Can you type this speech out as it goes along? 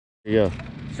Yeah.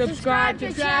 Subscribe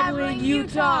to Traveling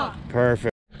Utah.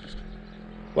 Perfect.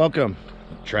 Welcome,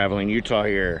 Traveling Utah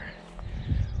here.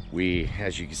 We,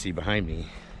 as you can see behind me,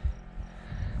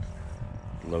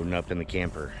 loading up in the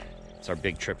camper. It's our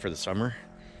big trip for the summer.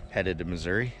 Headed to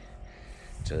Missouri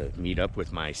to meet up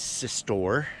with my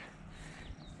sister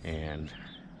and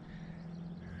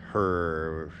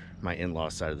my in-law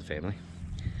side of the family.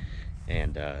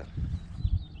 And I'm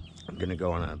gonna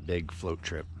go on a big float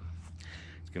trip.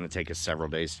 It's gonna take us several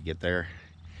days to get there.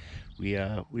 We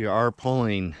are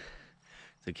pulling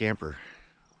the camper.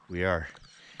 We are.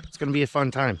 It's gonna be a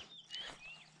fun time.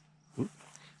 We're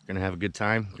gonna have a good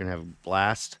time. We're gonna have a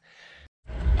blast.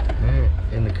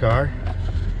 In the car,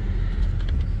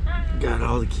 got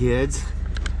all the kids.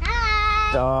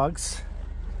 Hi. Dogs.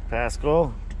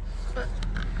 Pascal.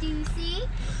 Do you see?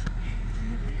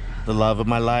 The love of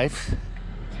my life.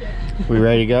 We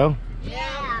ready to go?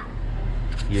 Yeah.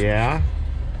 Yeah.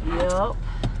 Yep.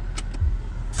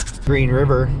 Green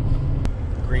River,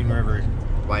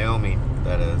 Wyoming,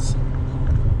 that is.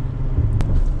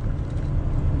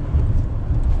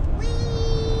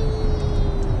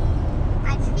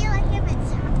 I feel like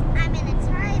I'm in a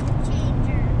time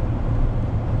changer.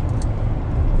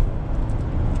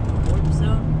 Warp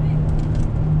zone.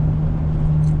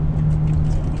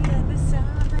 To the other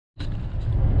side.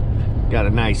 Got a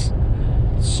nice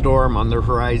storm on the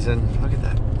horizon. Look at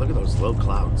that. Look at those low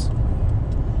clouds.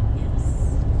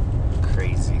 Yes.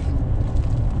 Crazy.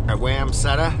 Our Wham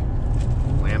setter.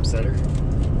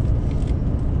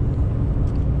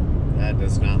 That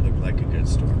does not look like a good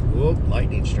storm. Whoop,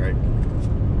 lightning strike.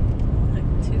 Not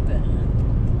too bad.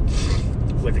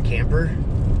 With a camper?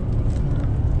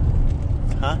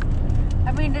 Huh?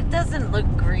 I mean, it doesn't look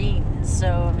green, so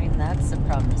I mean that's a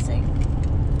promising.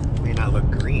 May not look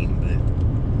green, but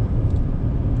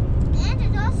And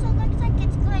it also looks like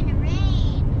it's going to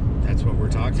rain. that's what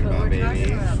we're talking about, baby. I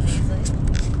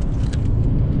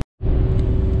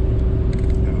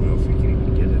don't know if we can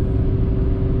even get it.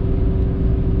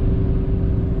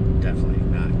 Definitely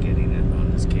not getting it on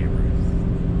this camera.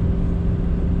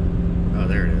 Oh,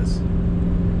 there it is.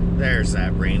 There's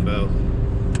that rainbow.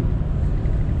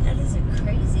 That is a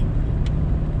crazy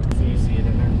one. Do you see it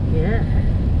in there? Yeah.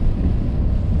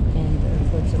 And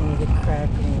unfortunately, the crack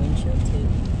in the windshield too.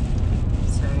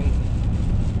 Sorry.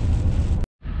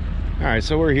 All right,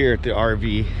 so we're here at the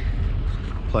RV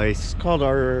place. It's called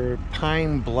our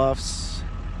Pine Bluffs.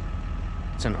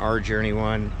 It's an Rjourney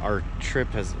one. Our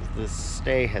trip this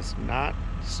stay has not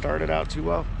started out too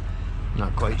well.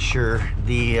 Not quite sure.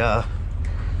 The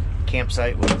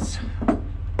campsite was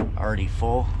already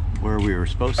full where we were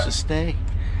supposed to stay,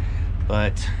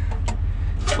 but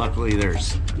luckily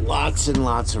there's lots and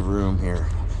lots of room here.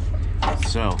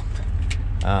 So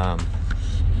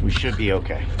we should be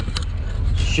okay.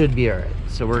 Should be all right.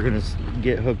 So we're gonna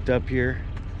get hooked up here,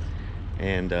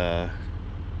 and yeah,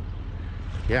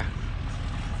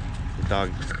 they're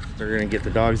gonna get the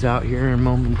dogs out here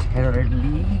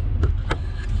momentarily.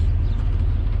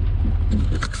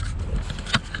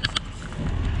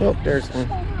 Oh, there's one.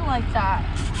 Hold her like that.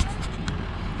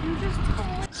 You just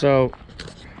hold. So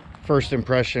first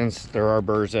impressions, there are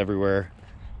birds everywhere.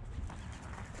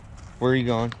 Where are you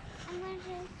going? I'm going to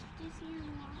see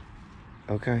him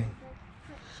walk. Okay.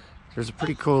 There's a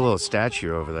pretty cool little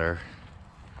statue over there.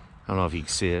 I don't know if you can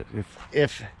see it.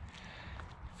 If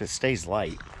it stays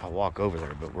light, I'll walk over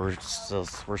there, but we're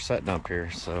setting up here,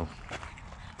 so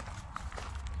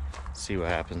see what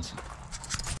happens.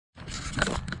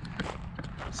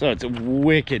 So it's a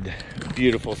wicked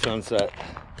beautiful sunset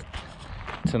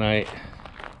tonight.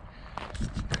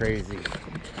 Crazy.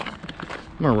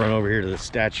 I'm gonna run over here to the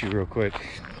statue real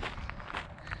quick.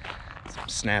 I'm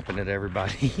snapping at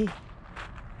everybody.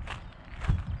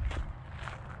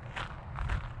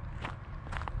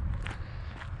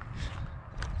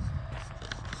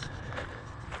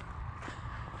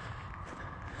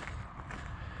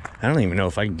 I don't even know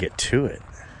if I can get to it.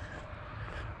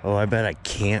 Oh, I bet I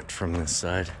can't from this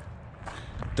side.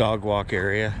 Dog walk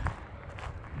area.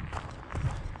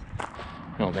 I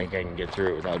don't think I can get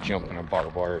through it without jumping a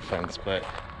barbed wire fence, but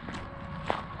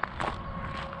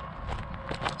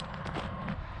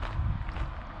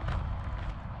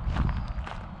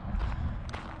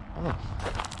oh,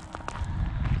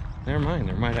 never mind.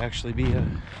 There might actually be a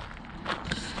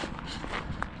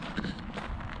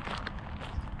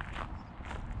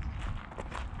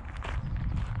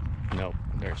nope,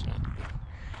 there's not.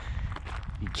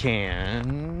 You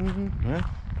can, well,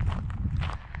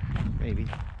 maybe.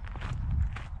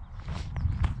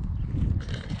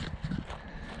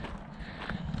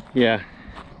 Yeah,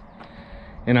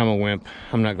 and I'm a wimp.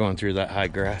 I'm not going through that high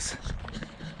grass.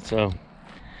 So,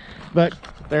 but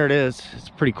there it is. It's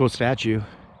a pretty cool statue.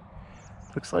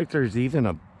 Looks like there's even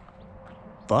a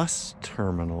bus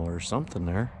terminal or something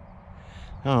there.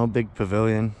 I don't know, big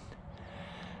pavilion.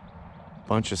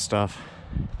 Bunch of stuff.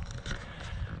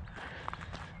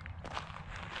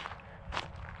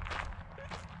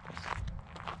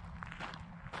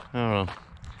 I don't know.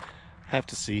 Have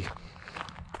to see.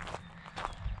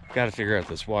 Got to figure out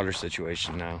this water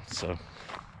situation now, so.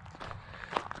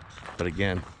 But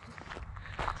again,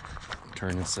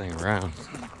 turn this thing around.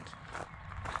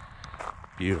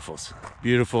 Beautiful,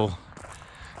 beautiful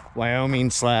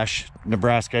Wyoming /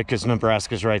 Nebraska, because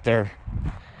Nebraska's right there.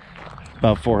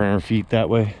 About 400 feet that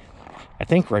way. I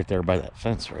think right there by that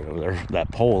fence right over there,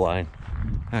 that pole line,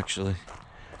 actually.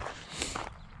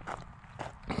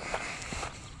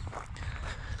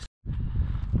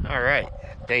 All right,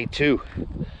 day 2,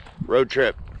 road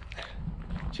trip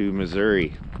to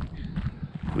Missouri.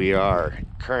 We are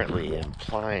currently in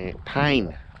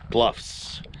Pine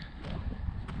Bluffs,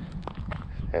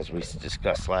 as we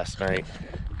discussed last night.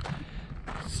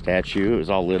 Statue, it was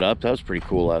all lit up. That was pretty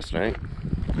cool last night.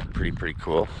 Pretty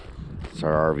cool. It's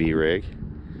our RV rig.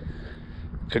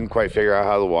 Couldn't quite figure out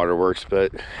how the water works,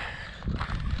 but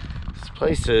this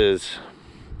place it's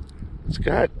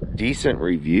got decent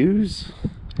reviews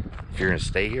if you're gonna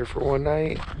stay here for one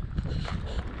night.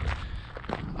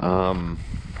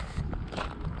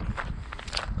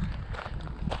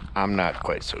 I'm not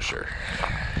quite so sure.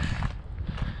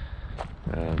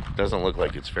 Doesn't look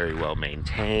like it's very well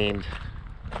maintained.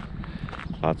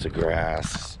 Lots of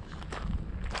grass,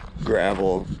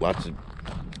 gravel, lots of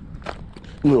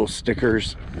little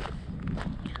stickers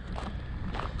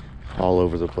all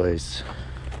over the place.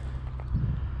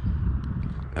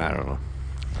 I don't know.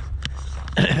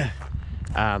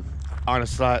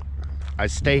 Honest thought, I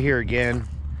stay here again,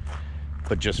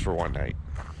 but just for one night.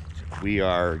 We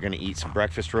are gonna eat some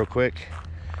breakfast real quick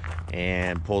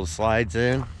and pull the slides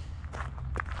in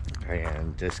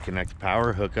and disconnect the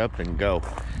power, hook up, and go.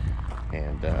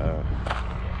 And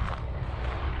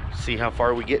see how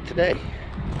far we get today.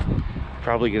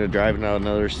 Probably gonna drive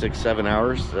another 6-7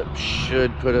 hours. That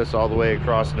should put us all the way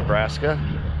across Nebraska.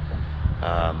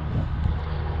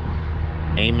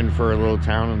 Aiming for a little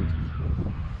town,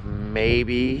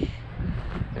 maybe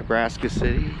Nebraska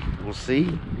City. We'll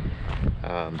see.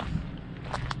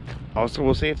 Also,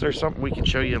 we'll see if there's something we can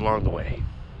show you along the way.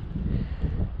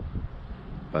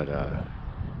 But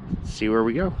see where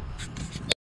we go.